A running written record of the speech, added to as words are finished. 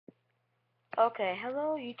Okay,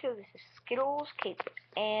 hello YouTube, this is Skittles Cake,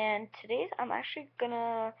 and today I'm actually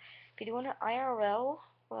gonna be doing an IRL,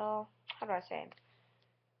 well, how do I say it,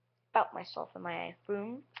 about myself in my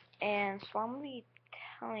room, and so I'm gonna be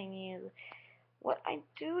telling you what I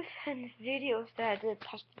do in videos that I did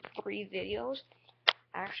past 3 videos.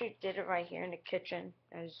 I actually did it right here in the kitchen,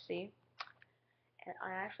 as you see, and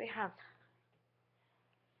I actually have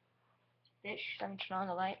this, let me turn on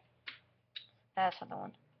the light, that's not the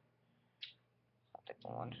one, I'll take the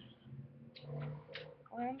one,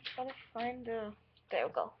 I'm trying to find there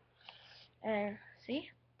we go, and see?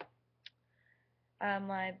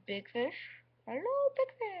 My big fish. Hello,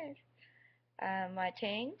 big fish. My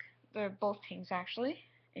tank. They're both tanks actually.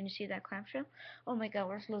 And you see that clamshell? Oh my god,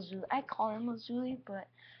 where's Lazuli? I call him Lazuli, but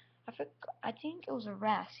I think it was a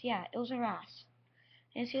wrasse. Yeah, it was a wrasse.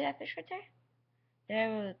 And you see that fish right there?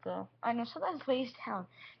 There we go. I know sometimes lays down.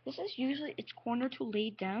 This is usually its corner to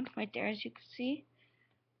lay down right there, as you can see.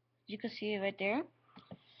 You can see it right there.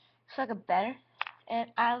 It's like a bed.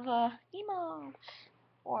 And I have a Nemo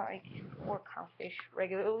or clownfish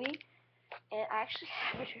regularly. And I actually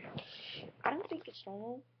have it. I don't think it's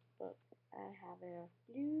normal, but I have a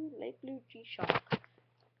light blue G-Shock,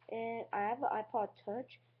 and I have an iPod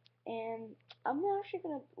Touch, and I'm actually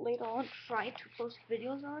gonna later on try to post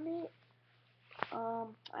videos on it.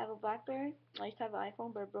 I have a BlackBerry. I used to have an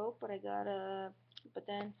iPhone, but it broke. But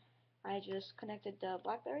then I just connected the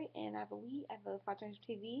BlackBerry, and I have a Wii. I have a 5-inch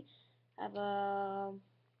TV. I have a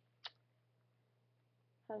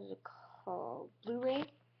how's it called? Blu-ray,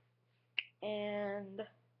 and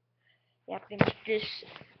yeah, pretty much is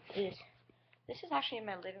this is actually in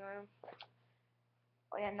my living room.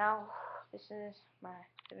 Oh yeah, now this is my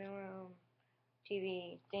living room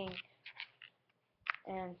TV thing,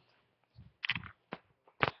 and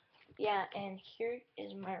yeah, and here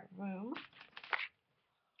is my room.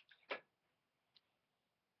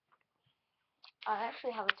 I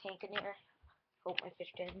actually have a tank in here. Hope my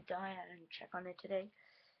fish didn't die. I didn't check on it today,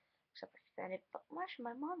 except I fed it. But actually,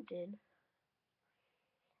 my mom did.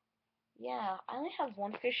 Yeah, I only have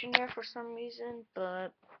one fish in there for some reason,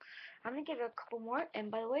 but I'm gonna give it a couple more. And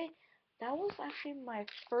by the way, that was actually my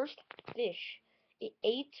first fish. It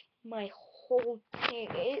ate my whole thing.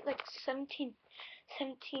 It ate like 17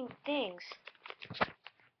 things.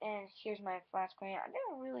 And here's my flat screen. I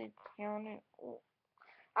didn't really play on it.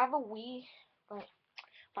 I have a Wii, but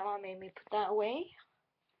my mom made me put that away.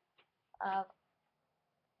 Uh,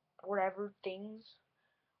 whatever things.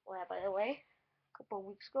 Well, yeah, by the way, a couple of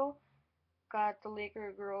weeks ago, got the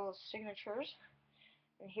Laker girls' signatures.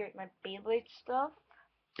 And here's my Beyblade stuff.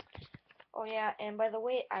 Oh yeah, and by the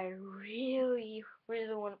way, I really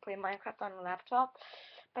want to play Minecraft on a laptop,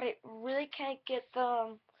 but I really can't get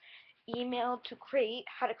the email to create,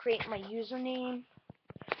 how to create my username.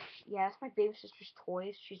 Yeah, it's my baby sister's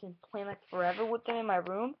toys. She's been playing like forever with them in my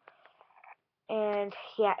room. And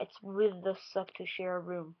yeah, it's really the suck to share a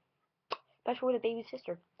room, especially with a baby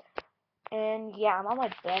sister. And yeah, I'm on my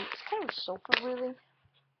bed. It's kind of a sofa, really.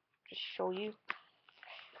 Just show you.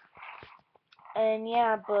 And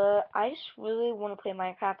yeah, but I just really want to play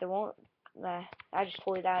Minecraft. I won't. I just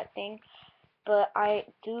told you that thing. But I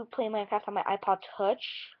do play Minecraft on my iPod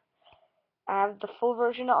Touch. I have the full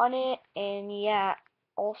version on it, and yeah.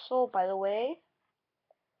 Also, by the way,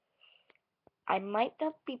 I might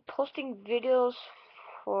not be posting videos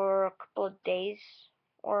for a couple of days,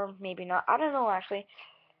 or maybe not. I don't know actually.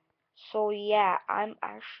 So yeah, I'm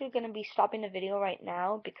actually gonna be stopping the video right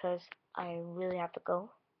now because I really have to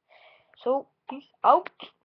go. So peace out.